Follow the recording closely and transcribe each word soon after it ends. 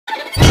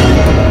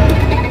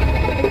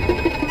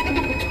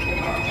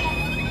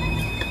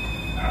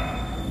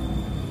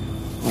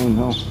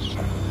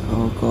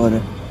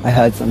I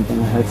heard something,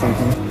 I heard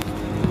something.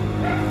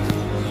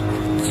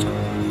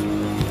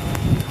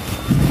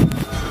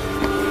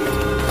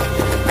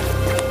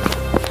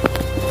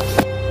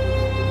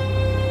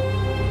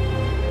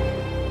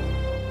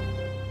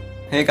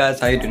 Hey guys,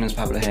 how you doing? It's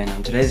Pablo here, and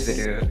in today's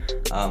video,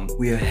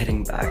 we are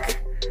heading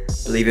back.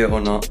 Believe it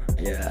or not,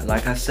 yeah,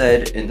 like I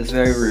said in this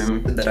very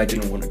room that I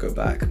didn't want to go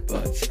back,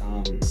 but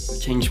I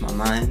changed my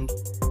mind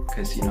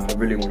because, you know, I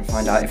really want to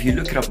find out. If you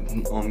look it up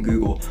on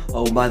Google,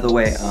 oh, by the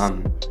way,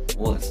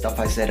 all the stuff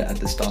I said at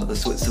the start of the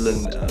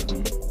Switzerland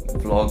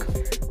vlog,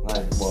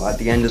 like, well, at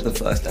the end of the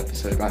first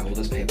episode, right, all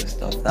this paper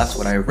stuff, that's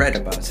what I read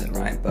about it,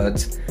 right,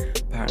 but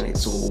apparently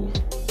it's all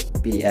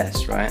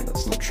BS, right?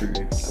 That's not true.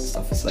 That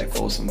stuff is like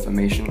false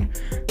information.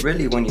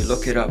 Really, when you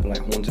look it up, like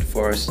haunted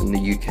forest in the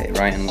UK,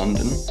 right, in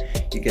London,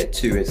 you get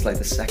two. It's like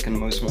the second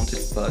most haunted,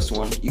 first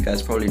one. You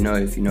guys probably know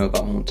if you know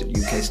about haunted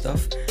UK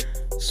stuff.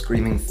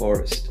 Screaming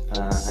Forest,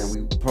 and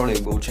we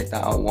probably will check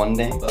that out one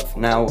day, but for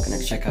now we're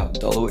gonna check out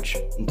Dulwich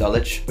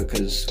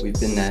because we've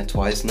been there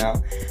twice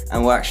now,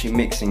 and we're actually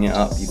mixing it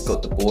up. You've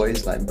got the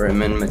boys like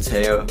Bremen,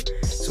 Matteo,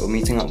 so we're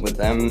meeting up with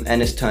them.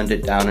 Ennis turned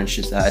it down, and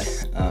Shazad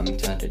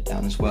turned it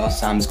down as well.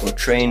 Sam's got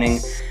training.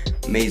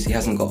 Maisie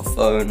hasn't got a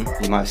phone.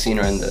 You might have seen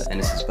her in the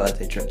Ennis's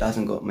birthday trip. That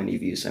hasn't got many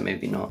views, so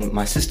maybe not.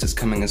 My sister's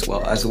coming as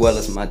well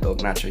as my dog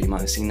Nacho. You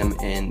might have seen them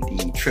in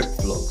the trip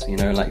vlogs, you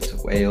know, like to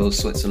Wales,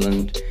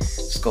 Switzerland,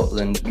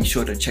 Scotland. Be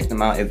sure to check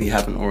them out if you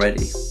haven't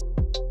already.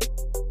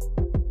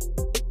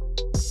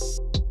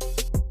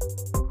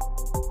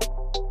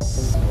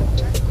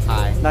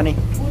 Hi. Nani.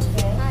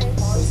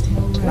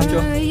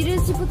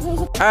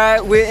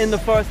 Alright, we're in the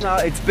forest now.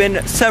 It's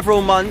been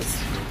several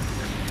months.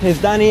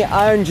 Here's Danny,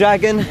 Iron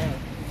Dragon,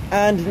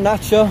 and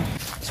Nacho.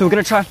 So we're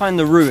gonna try to find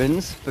the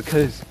ruins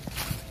because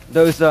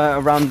those are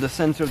around the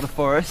center of the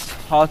forest,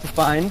 hard to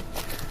find.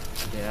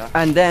 Yeah.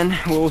 And then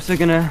we're also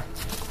gonna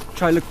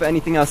try to look for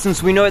anything else,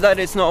 since we know that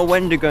it's not a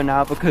Wendigo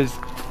now, because,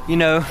 you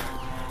know,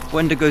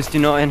 Wendigos do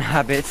not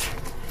inhabit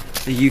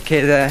the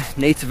UK. They're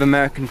Native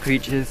American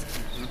creatures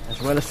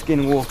as well as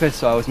skinwalkers,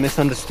 so I was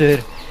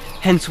misunderstood,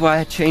 hence why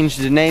I changed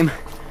the name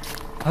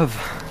of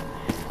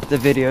the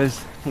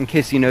videos, in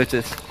case you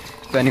notice,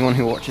 for anyone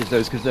who watches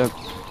those, because they're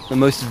the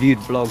most viewed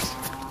vlogs.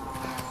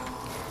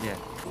 Yeah.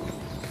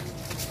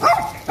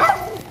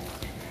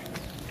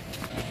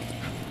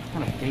 What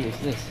kind of gate is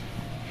this?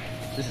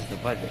 This is the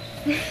budget.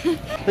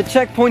 The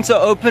checkpoints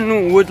are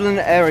open woodland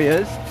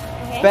areas,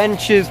 okay.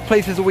 Benches,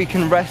 places where we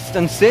can rest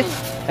and sit,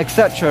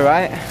 etc.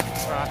 Right?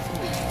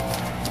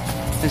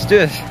 Let's do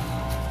it.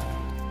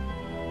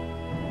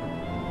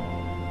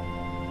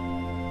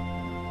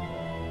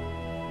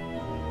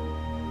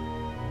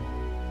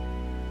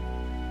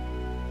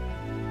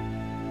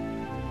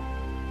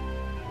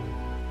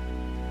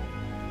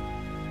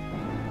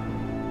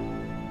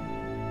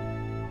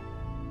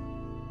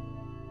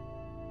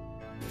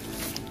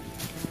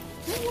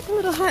 Look, a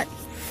little hut.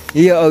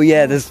 Yeah, oh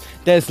yeah,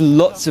 there's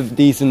lots of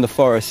these in the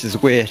forest. It's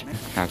weird.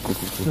 Ah, cool.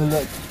 So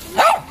look,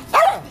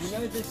 you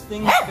know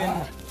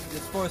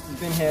this forest has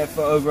been here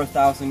for over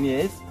 1,000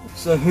 years.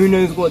 So who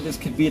knows what this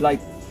could be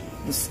like,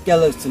 the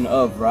skeleton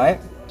of, right?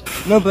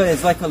 No, but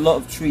it's like a lot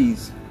of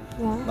trees,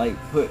 yeah, like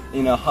put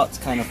in a hut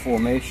kind of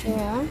formation.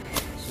 Yeah.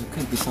 So it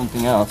could be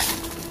something else.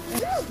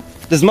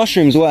 There's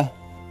mushrooms where?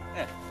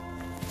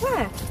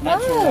 Where?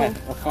 Oh.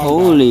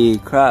 Holy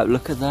crap,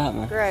 look at that,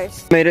 man.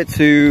 Gross. Made it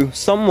to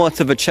somewhat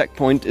of a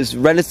checkpoint. It's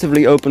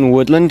relatively open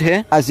woodland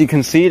here. As you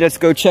can see, let's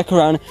go check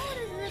around.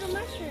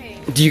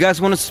 Do you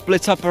guys want to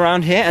split up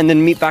around here and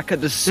then meet back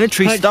at this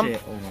tree stump?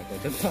 Oh my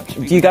God, don't touch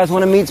me. Do you guys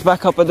want to meet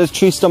back up at this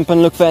tree stump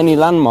and look for any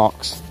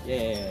landmarks?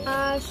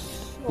 Yeah.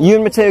 You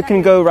and Matteo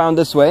can go around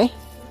this way.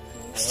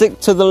 Stick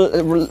to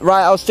the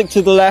right, I'll stick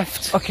to the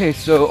left. Okay,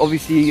 so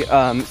obviously,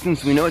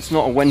 since we know it's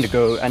not a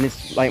Wendigo and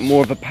it's like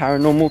more of a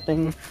paranormal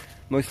thing,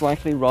 most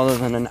likely, rather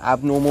than an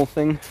abnormal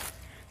thing,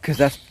 because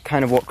that's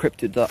kind of what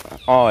cryptids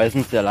are,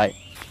 isn't it? Like,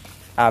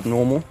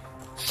 abnormal.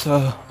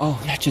 So, oh,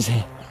 Nacho's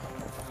here.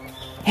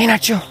 Hey,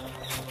 Nacho!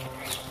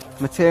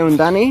 Matteo and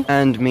Danny,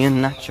 and me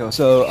and Nacho.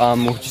 So,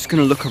 we're just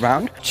gonna look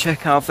around,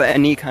 check out for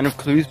any kind of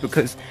clues,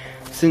 because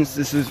since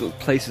this is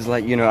places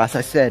like, you know, as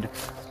I said,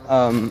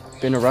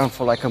 been around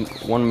for like a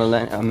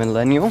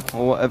millennial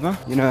or whatever.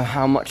 You know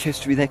how much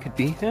history there could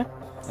be here?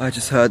 I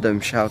just heard them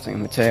shouting,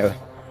 Matteo.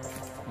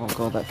 Oh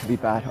God, that could be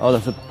bad. Oh,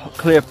 there's a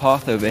clear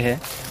path over here.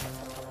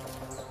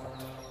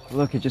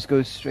 Look, it just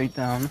goes straight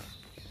down.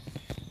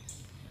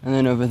 And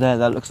then over there,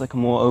 that looks like a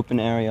more open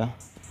area.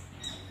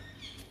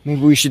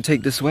 Maybe we should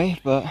take this way,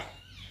 but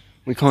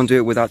we can't do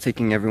it without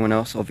taking everyone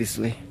else,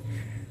 obviously.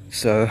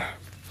 So,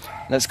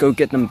 let's go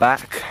get them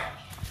back.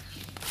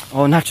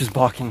 Oh, Nacho's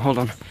barking, hold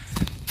on.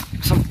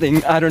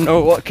 Something, I don't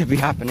know what could be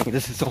happening.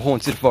 This is a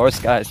haunted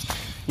forest, guys.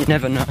 You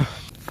never know.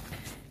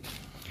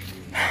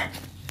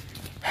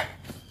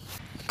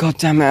 God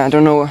damn it, I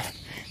don't know.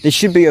 They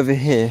should be over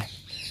here.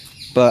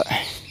 But,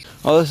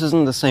 oh, this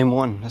isn't the same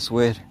one. That's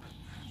weird.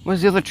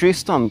 Where's the other tree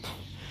stump?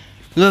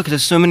 Look,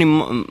 there's so many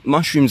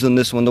mushrooms on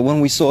this one. The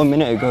one we saw a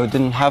minute ago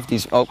didn't have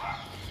these. Oh,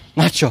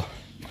 Nacho.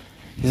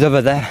 He's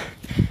over there.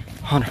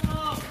 Hold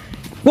on.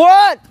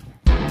 What?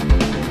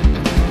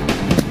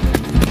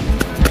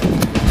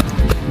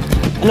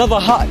 Another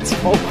hut.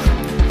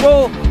 Oh,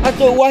 bro, I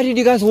thought, why did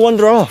you guys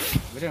wander off?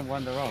 We didn't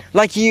wander off.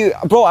 Like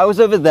bro, I was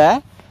over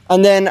there,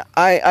 and then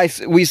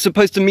we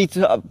supposed to meet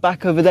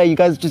back over there. You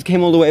guys just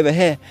came all the way over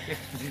here.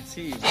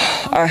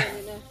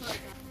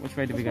 Which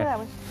way did we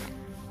go?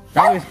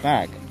 That way's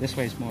back. This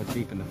way's more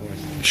deep in the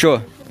forest.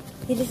 Sure.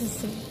 He listens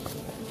to me.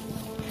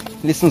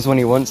 He listens when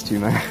he wants to,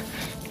 man.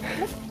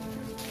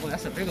 Oh,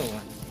 that's a bigger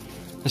one.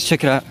 Let's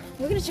check it out.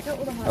 We're gonna check out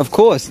all the huts. Of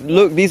course.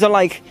 Look, these are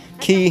like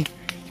key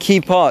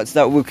parts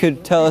that we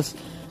could tell us.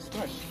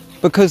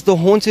 Because the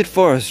haunted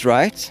forest,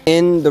 right?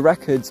 In the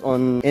records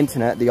on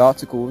internet, the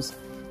articles,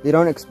 they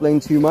don't explain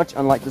too much,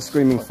 unlike the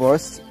Screaming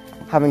Forest,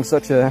 having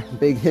such a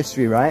big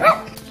history, right?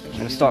 I'm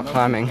gonna start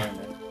climbing.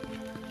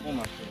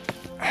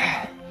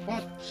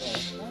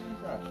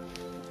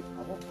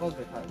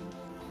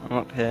 I'm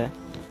up here.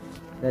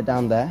 They're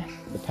down there,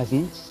 the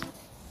peasants.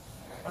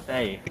 What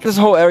are you? Look at this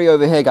whole area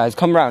over here, guys.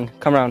 Come round,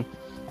 come round.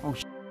 Oh,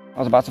 I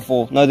was about to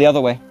fall. No, the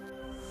other way.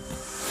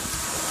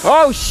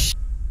 Oh,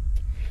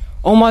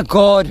 oh my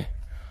god.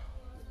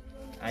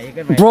 Are you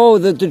good, mate? Bro,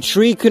 the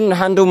tree couldn't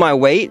handle my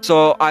weight,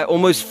 so I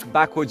almost fell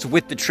backwards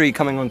with the tree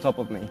coming on top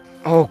of me.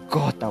 Oh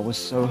god, that was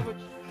so...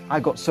 I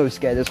got so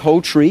scared. This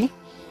whole tree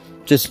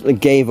just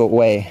gave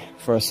away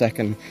for a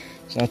second,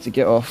 so I had to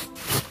get off.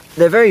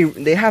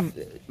 They have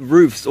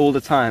roofs all the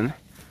time.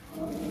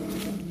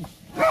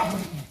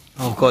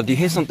 Oh god, do you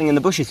hear something in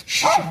the bushes?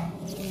 Shh.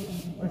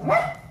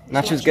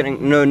 Nacho's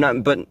getting... No,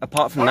 but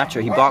apart from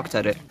Nacho, he barked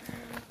at it.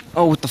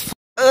 Oh, what the f...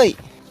 Hey!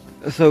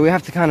 So we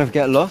have to kind of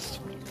get lost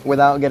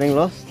without getting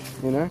lost,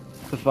 you know,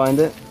 to find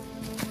it.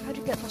 How do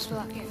you get lost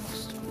without getting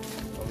lost?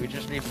 Well, we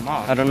just leave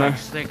marks. I don't know. Like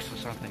sticks or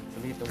something to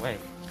lead the way.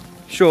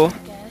 Sure.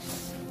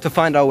 Yes. To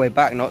find our way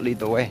back, not lead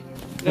the way.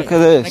 Look at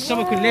this. Like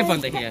someone could live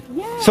under here.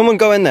 Yeah. Someone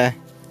go in there.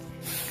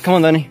 Come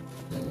on, Danny.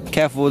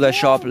 Careful with those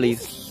sharp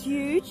leaves. It's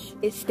huge.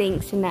 It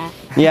stinks in there.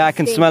 Yeah, I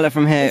can smell it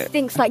from here. It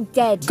stinks like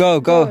dead.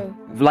 Go.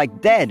 Like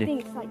It dead.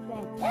 stinks like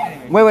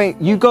dead. Wait,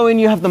 you go in,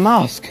 you have the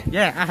mask.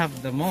 Yeah, I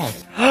have the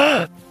mask.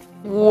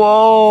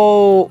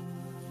 Whoa.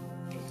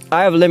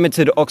 I have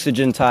limited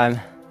oxygen time.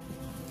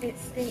 It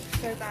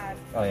stinks so bad.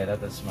 Oh yeah, that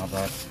does smell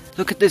bad.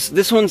 Look at this.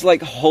 This one's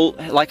like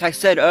like I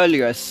said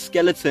earlier, a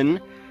skeleton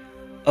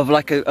of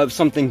like of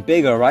something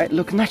bigger, right?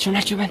 Look,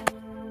 Nacho, man.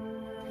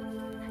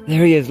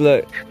 There he is,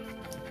 look.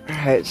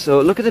 Alright,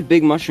 so look at the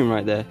big mushroom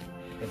right there.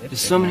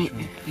 There's so many.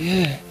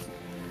 Yeah.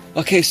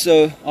 Okay,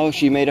 so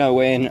she made her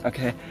way in.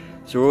 Okay,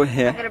 so we're all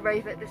here. I'm gonna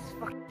brave it. This is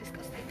fucking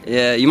disgusting.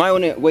 Yeah, you might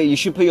want to wait. You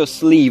should put your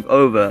sleeve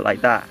over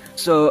like that.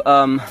 So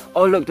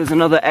oh look, there's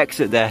another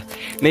exit there.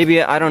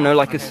 Maybe, I don't know,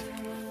 like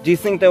do you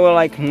think there were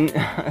like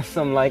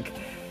some like,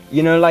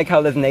 you know, like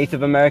how there's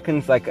Native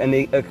Americans, like an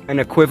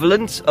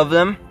equivalent of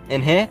them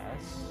in here?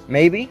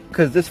 Maybe,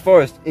 because this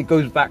forest, it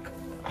goes back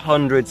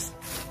hundreds,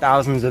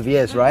 thousands of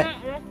years, right?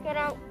 Let's get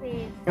out,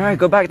 please. All right,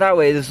 go back that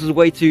way. This is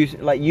way too,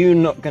 like, you're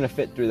not gonna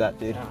fit through that,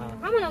 dude.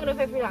 I'm not gonna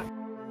fit through that.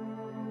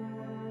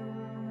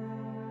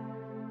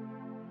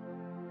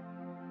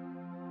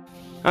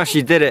 Oh,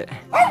 she did it.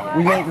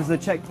 We made this a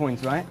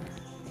checkpoint, right?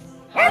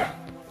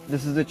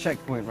 This is a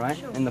checkpoint, right?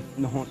 Sure. In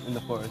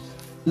the forest.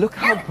 Look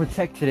how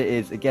protected it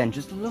is. Again,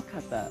 just look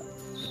at that.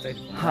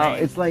 How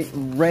it's like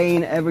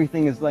rain,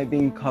 everything is like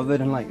being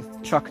covered and like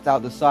chucked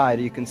out the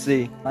side. You can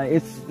see. Like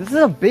this is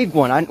a big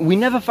one. We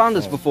never found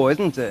this before,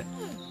 isn't it?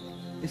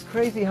 It's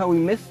crazy how we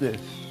missed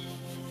this.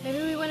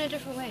 Maybe we went a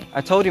different way.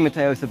 I told you,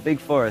 Mateo, it's a big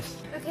forest.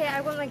 Okay,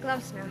 I want my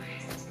gloves now.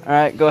 All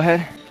right, go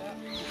ahead.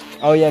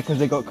 Oh yeah, because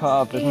they got cut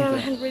up, isn't Yeah, my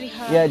it? hand really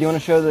hurts. Yeah, do you want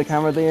to show the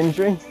camera the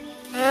injury?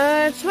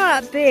 It's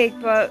not that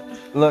big, but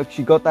Look,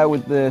 she got that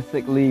with the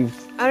thick leaves.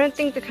 I don't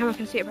think the camera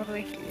can see it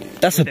properly.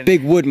 That's a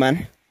big wood,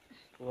 man.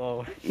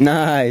 Whoa.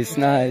 Nice.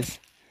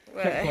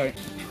 Wait.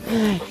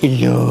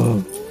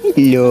 Hello.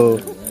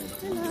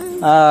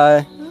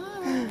 Hi.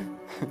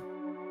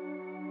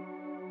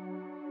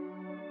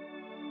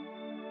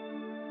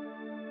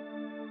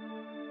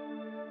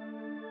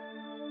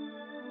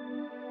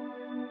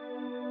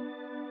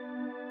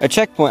 A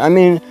checkpoint. I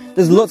mean,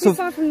 there's lots of...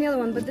 far from the other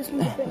one, but this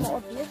one's a bit more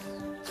obvious.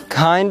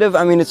 Kind of.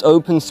 I mean, it's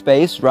open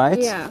space, right?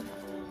 Yeah.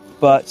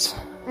 But...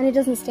 And it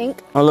doesn't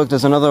stink. Oh, look,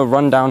 there's another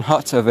rundown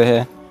hut over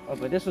here. Oh,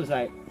 but this was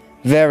like...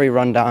 Very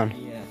rundown.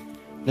 Yeah.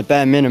 The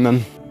bare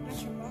minimum.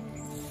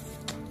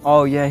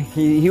 Oh, yeah.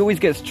 He always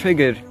gets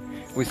triggered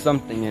with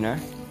something, you know?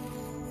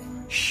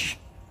 Shh.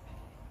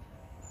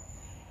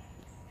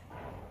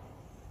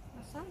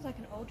 That sounds like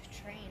an old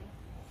train.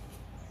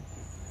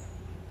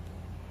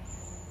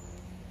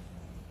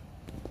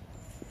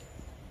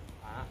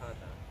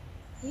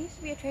 There used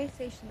to be a train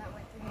station that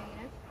went through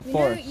here,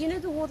 Forest. You know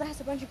the wall that has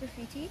a bunch of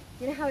graffiti?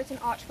 You know how it's an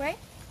archway?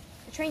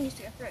 The train used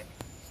to go through it.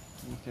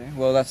 Okay,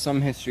 well, that's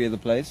some history of the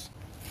place.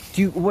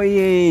 Do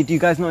you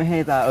guys not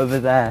hear that over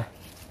there?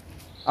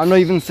 I'm not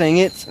even saying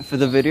it for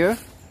the video.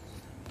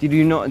 Do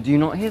you not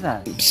hear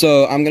that?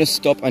 So I'm gonna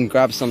stop and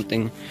grab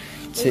something.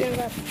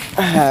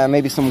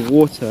 Maybe some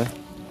water.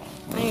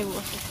 I need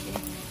water.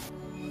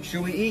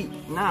 Should we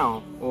eat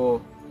now or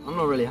I'm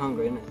not really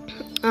hungry,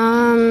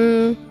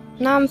 innit?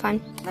 No, I'm fine.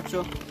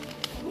 Nacho.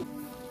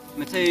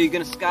 Mateo, you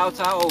gonna scout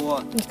out or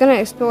what? I'm just gonna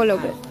explore a little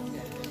bit.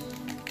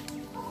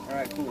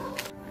 Alright, cool.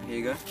 Here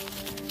you go.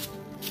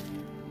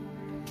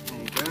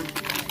 There you go.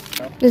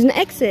 There's an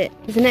exit.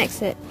 There's an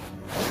exit.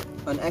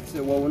 An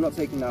exit? Well, we're not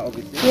taking that,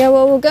 obviously. Yeah,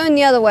 well, we're going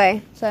the other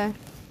way, so...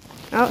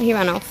 Oh, he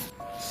ran off.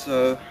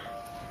 So,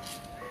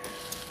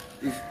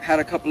 we've had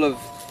a couple of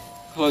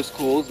close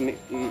calls,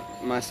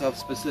 myself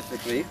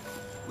specifically,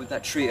 with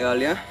that tree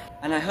earlier.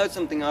 And I heard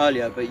something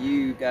earlier, but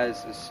you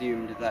guys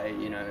assumed that,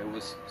 you know, it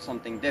was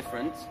something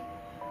different,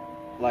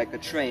 like a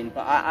train.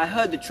 But I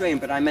heard the train,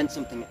 but I meant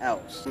something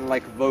else,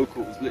 like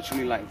vocals,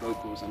 literally like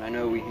vocals. And I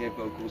know we hear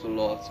vocals a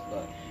lot,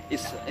 but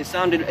it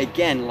sounded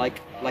again like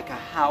a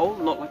howl,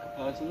 not like a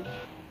person.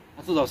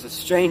 I thought that was a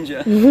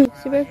stranger.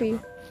 Super for you.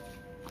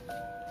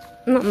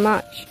 Not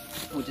much.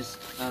 We're just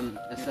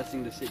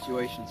assessing the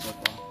situation so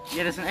far.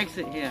 Yeah, there's an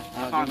exit here.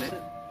 I found it.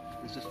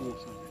 It's just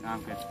water. No,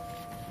 I'm good.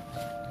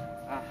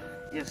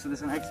 Yeah, so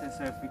there's an exit,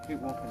 so if we keep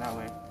walking that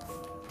way.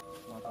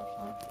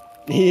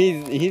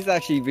 He's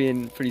actually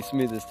been pretty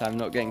smooth this time,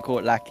 not getting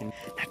caught lacking.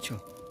 Nacho.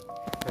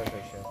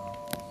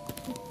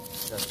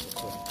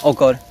 Oh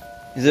god,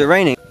 is it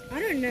raining? I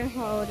don't know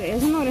how old it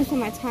is. I'm not gonna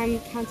spend my time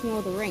counting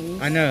all the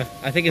rings. I know.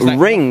 I think it's like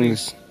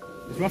rings.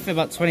 It's roughly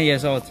about 20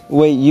 years old.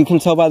 Wait, you can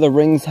tell by the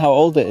rings how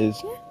old it is?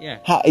 Yeah.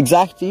 How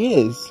exactly it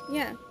is?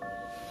 Yeah.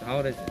 So how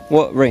old is it?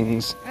 What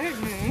rings? I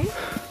don't know.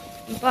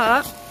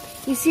 But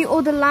you see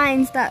all the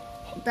lines that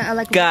are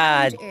like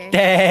God round-ish?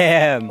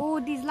 damn!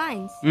 All these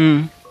lines.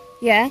 Mm.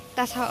 Yeah,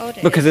 that's how old it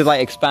is. Because it like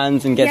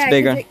expands and gets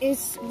bigger.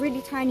 It's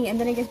really tiny and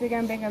then it gets bigger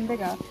and bigger and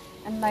bigger.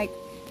 And like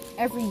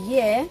every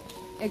year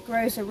it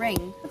grows a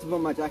ring. That's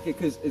about my jacket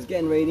because it's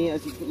getting rainy,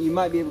 as you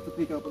might be able to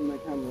pick up on my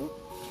camera.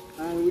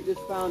 And we just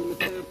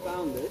Mateo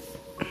found this.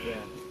 Yeah.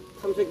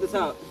 Come check this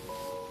out.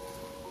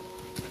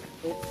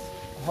 It's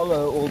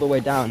hollow all the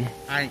way down.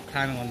 I ain't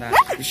climbing on that.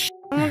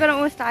 Oh my god, I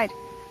almost died.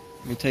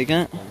 You taking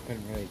it? I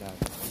couldn't really die.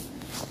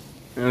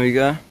 There we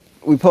go.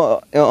 We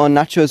put it on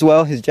Nacho as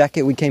well, his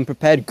jacket. We came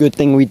prepared. Good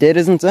thing we did,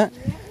 isn't it?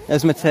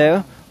 There's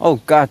Mateo.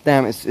 Oh god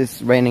damn,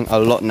 it's raining a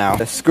lot now.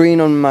 The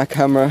screen on my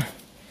camera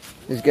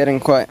is getting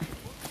quite...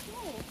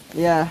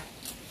 Yeah.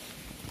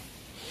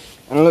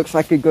 And it looks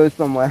like it goes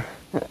somewhere.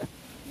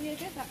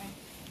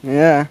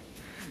 Yeah.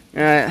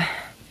 Alright.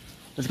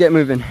 Let's get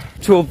moving.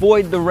 To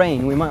avoid the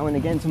rain, we might want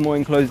to get into more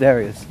enclosed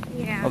areas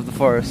of the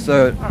forest.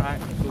 So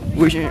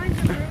we should...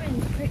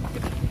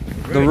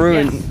 The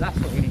ruins. Yes, that's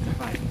what we need to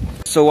find.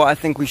 So what I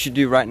think we should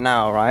do right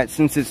now, right,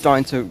 since it's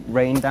starting to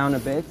rain down a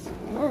bit,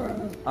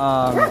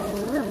 I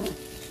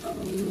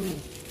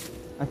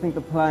think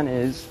the plan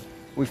is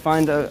we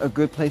find a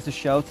good place to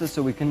shelter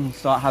so we can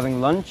start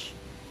having lunch,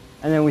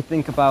 and then we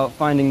think about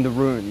finding the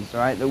ruins,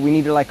 right? That we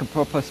need like a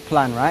proper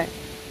plan, right?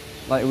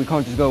 Like we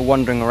can't just go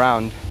wandering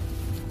around.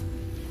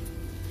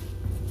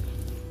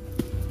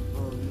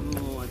 Oh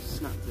no, I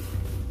snapped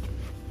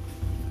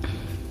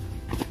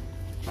it.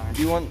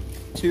 Do you want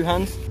 2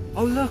 hands?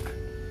 Oh look!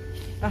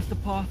 That's the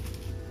path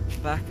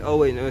back. Oh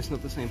wait, no, it's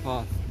not the same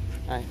path.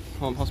 Alright,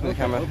 come on, pass me the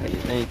camera.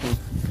 Then you can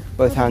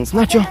both hands.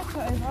 Nacho!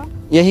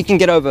 Yeah, he can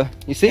get over.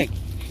 You see?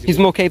 He's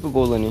more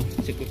capable than you.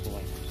 It's a good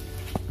boy.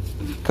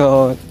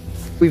 God.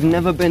 We've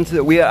never been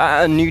to... We are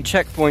at a new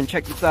checkpoint.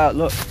 Check this out,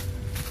 look.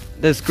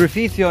 There's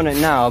graffiti on it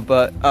now,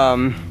 but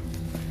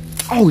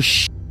oh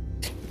sh!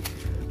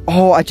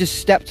 Oh, I just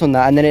stepped on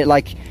that and then it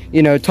like,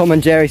 you know, Tom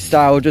and Jerry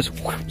style just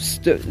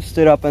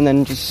stood up and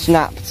then just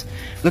snapped.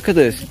 Look at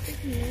this.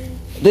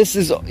 This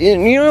is,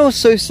 you know what's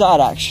so sad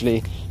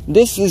actually?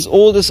 This is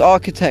all this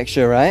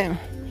architecture, right?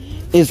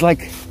 Is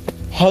like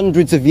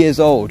hundreds of years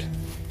old.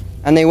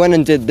 And they went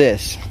and did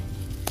this.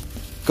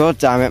 God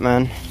damn it,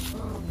 man.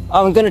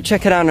 I'm gonna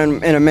check it out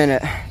in a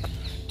minute.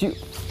 Do you...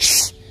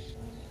 Shh.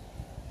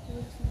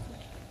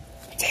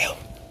 Mateo.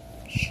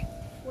 Shh.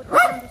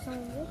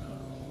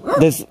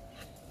 There's...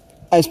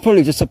 It's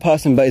probably just a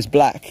person, but it's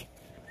black.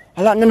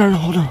 No,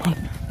 hold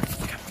on.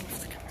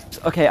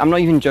 Okay, I'm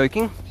not even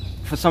joking.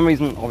 For some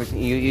reason,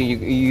 obviously,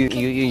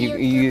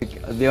 you're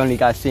the only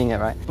guy seeing it,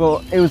 right?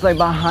 But it was like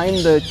behind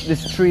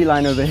this tree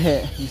line over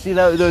here. You see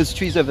those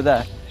trees over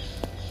there?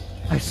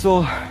 I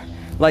saw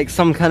like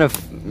some kind of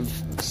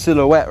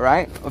silhouette,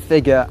 right? A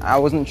figure. I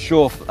wasn't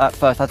sure at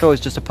first. I thought it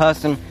was just a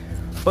person.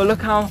 But look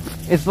how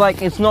it's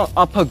like, it's not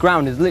upper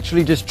ground. It's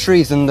literally just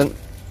trees, and then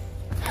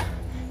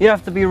you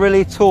have to be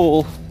really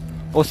tall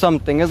or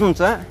something, isn't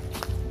it?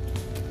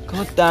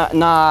 God damn.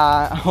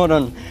 Nah, hold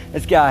on.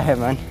 Let's get out of here,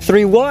 man.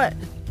 3 what?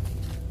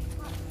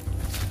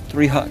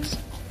 3 huts.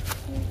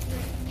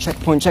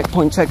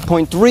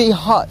 Checkpoint. 3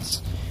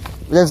 huts.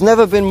 There's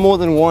never been more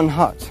than 1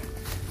 hut.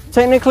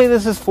 Technically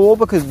this is 4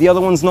 because the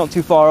other one's not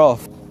too far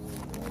off.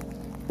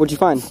 What'd you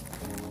find?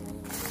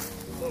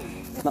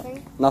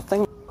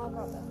 Nothing?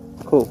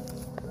 Cool.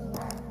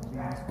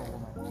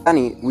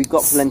 Danny, we've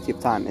got plenty of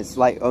time. It's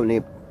like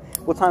only...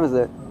 What time is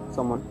it?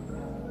 Someone?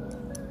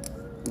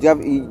 Do you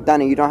have...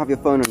 Danny, you don't have your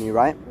phone on you,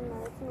 right?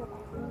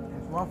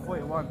 It's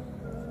 1:41.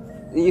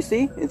 You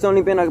see? It's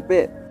only been a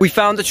bit. We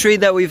found a tree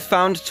that we've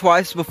found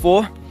twice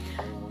before.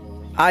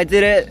 I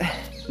did it.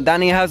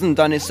 Danny hasn't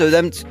done it, so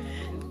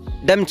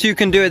them two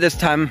can do it this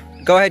time.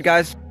 Go ahead,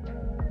 guys.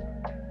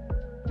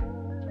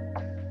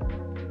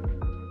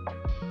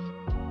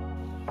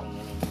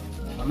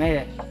 I made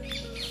it.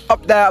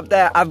 Up there, up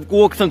there. I've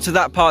walked onto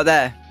that part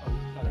there.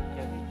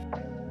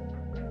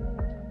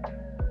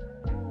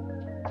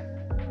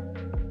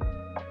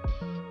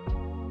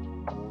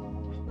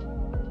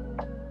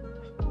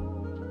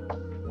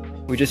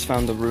 We just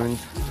found the ruins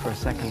for a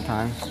second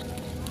time.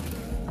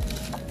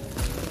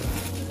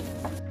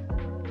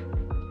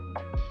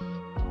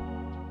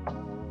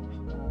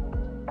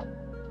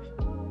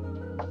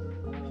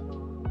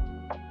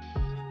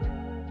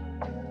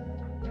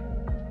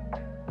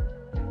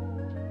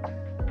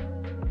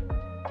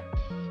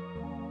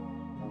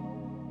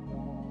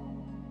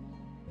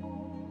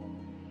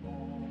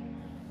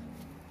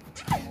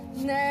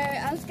 No,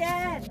 I'm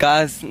scared.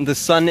 Guys, the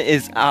sun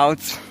is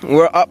out.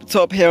 We're up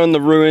top here on the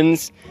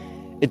ruins.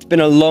 It's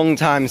been a long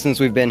time since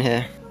we've been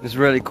here. It's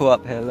really cool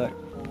up here, look.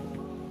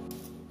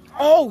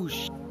 Oh,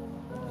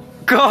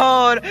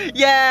 God,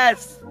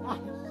 yes!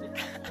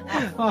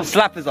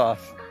 Slap his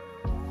ass.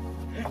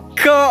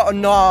 God,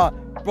 nah.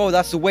 Bro,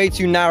 that's way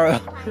too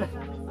narrow.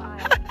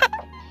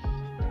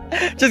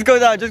 Just go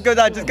down, just go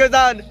down, just go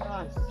down.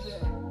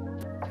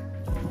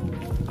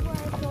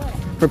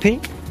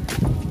 Repeat?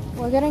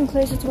 We're getting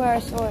closer to where I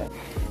saw it.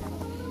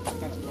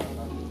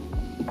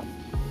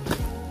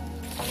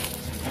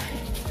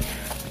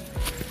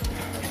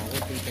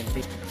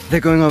 They're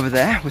going over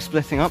there. We're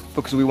splitting up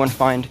because we want to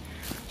find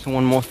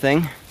one more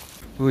thing.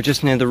 We were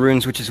just near the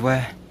ruins, which is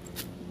where...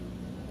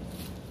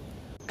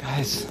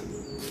 Guys.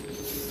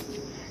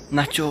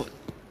 Nacho...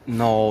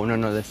 No,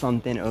 there's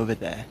something over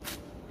there.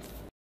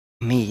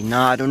 Me,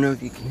 nah, I don't know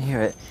if you can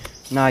hear it.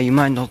 Nah, you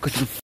might not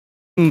because of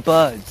the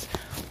birds.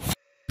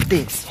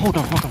 This. Hold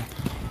on.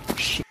 Oh,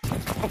 shit.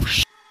 Oh,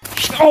 shit.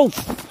 Oh!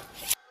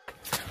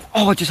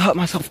 Oh, I just hurt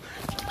myself.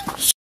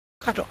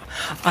 I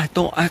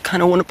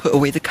kind of want to put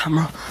away the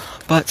camera.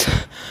 But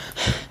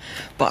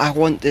I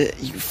want the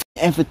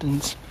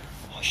evidence.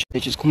 Oh shit, they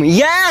just called me.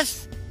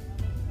 Yes!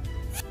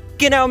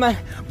 Get out, man.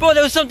 Bro,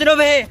 there was something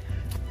over here.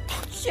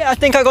 Oh, shit, I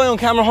think I got it on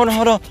camera. Hold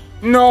on.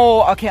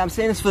 No, okay, I'm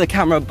saying this for the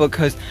camera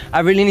because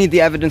I really need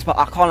the evidence, but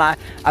I can't lie.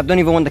 I don't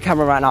even want the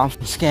camera right now.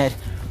 I'm scared.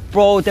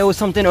 Bro, there was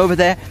something over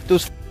there.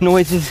 Those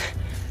noises.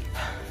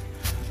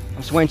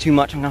 I'm swearing too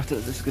much. I'm gonna have to.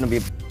 This is gonna be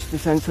a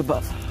censor,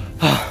 but.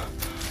 I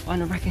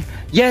don't reckon.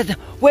 Yeah,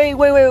 wait.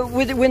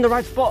 We're in the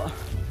right spot.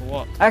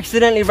 What? I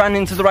accidentally ran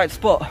into the right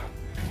spot.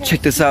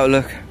 Check this out,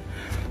 look.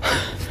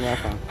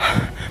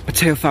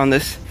 Mateo found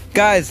this.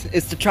 Guys,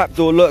 it's the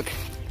trapdoor, look.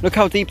 Look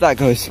how deep that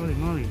goes. Holy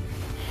moly.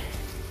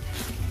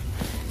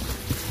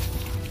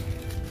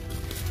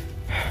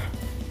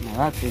 Now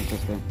that's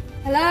interesting.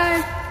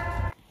 Hello?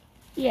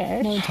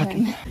 Yes. No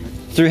time.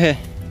 Through here.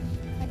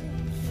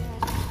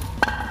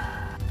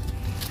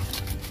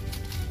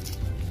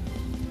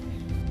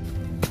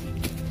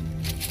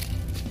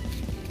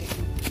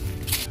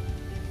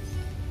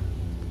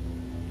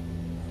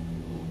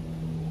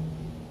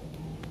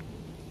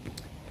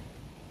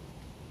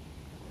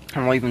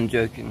 I'm not even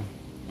joking.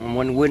 And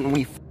when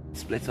we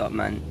split up,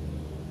 man,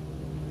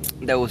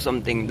 there was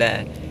something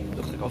there. It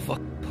looks like a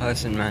fucking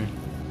person, man.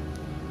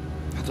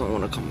 I don't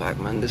want to come back,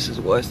 man. This is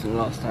worse than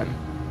last time.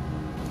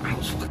 I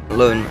was fucking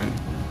alone, man.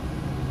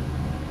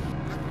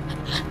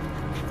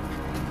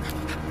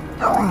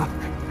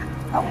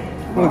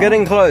 We're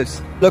getting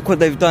close. Look what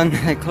they've done.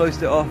 They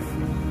closed it off.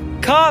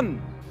 Come!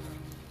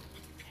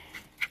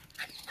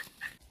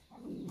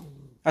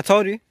 I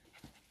told you.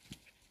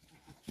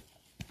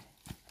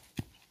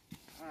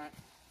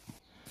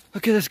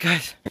 Look at this,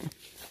 guys.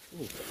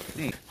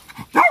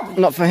 Ooh,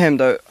 not for him,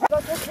 though.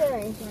 That's a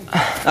clearing.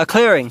 A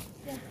clearing?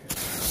 Yeah.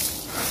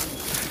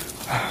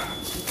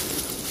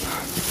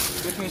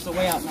 which way is the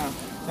way out now?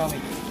 Tell me.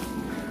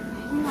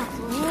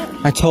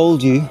 I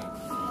told you.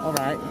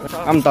 Alright.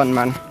 I'm done,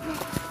 man.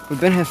 We've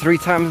been here 3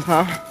 times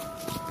now.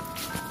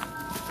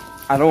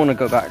 I don't want to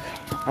go back.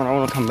 I don't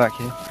want to come back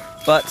here.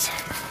 But,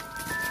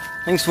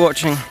 thanks for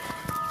watching.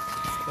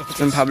 It's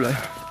been Pablo.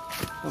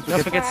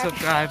 Don't forget to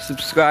subscribe.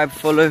 Subscribe,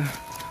 follow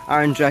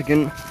Iron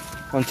Dragon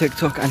on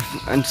TikTok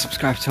and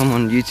subscribe to him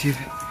on YouTube.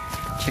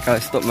 Check out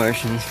his stop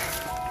motions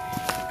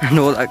and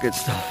all that good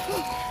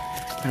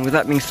stuff. And with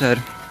that being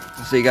said,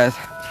 I'll see you guys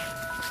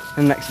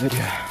in the next video.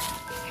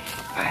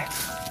 Bye.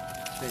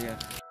 See ya.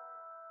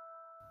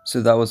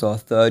 So that was our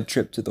 3rd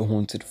trip to the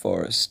haunted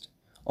forest.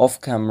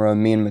 Off camera,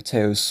 me and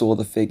Mateo saw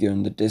the figure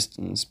in the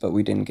distance, but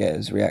we didn't get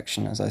his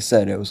reaction. As I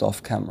said, it was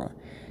off camera.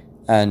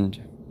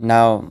 And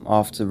now,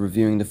 after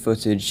reviewing the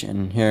footage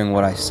and hearing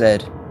what I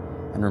said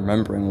and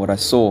remembering what I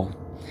saw,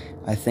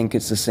 I think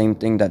it's the same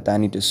thing that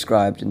Danny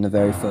described in the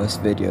very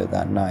first video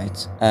that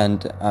night.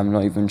 And I'm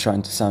not even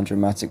trying to sound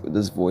dramatic with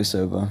this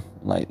voiceover,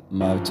 like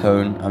my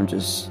tone. I'm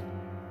just,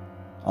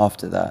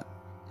 after that,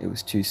 it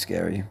was too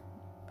scary.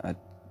 I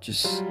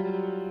just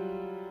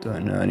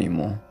don't know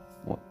anymore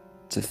what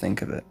to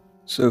think of it.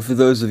 So for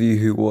those of you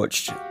who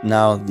watched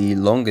now the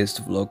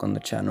longest vlog on the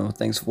channel,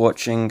 thanks for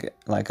watching,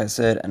 like I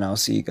said, and I'll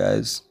see you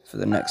guys for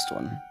the next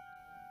one.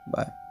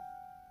 Bye.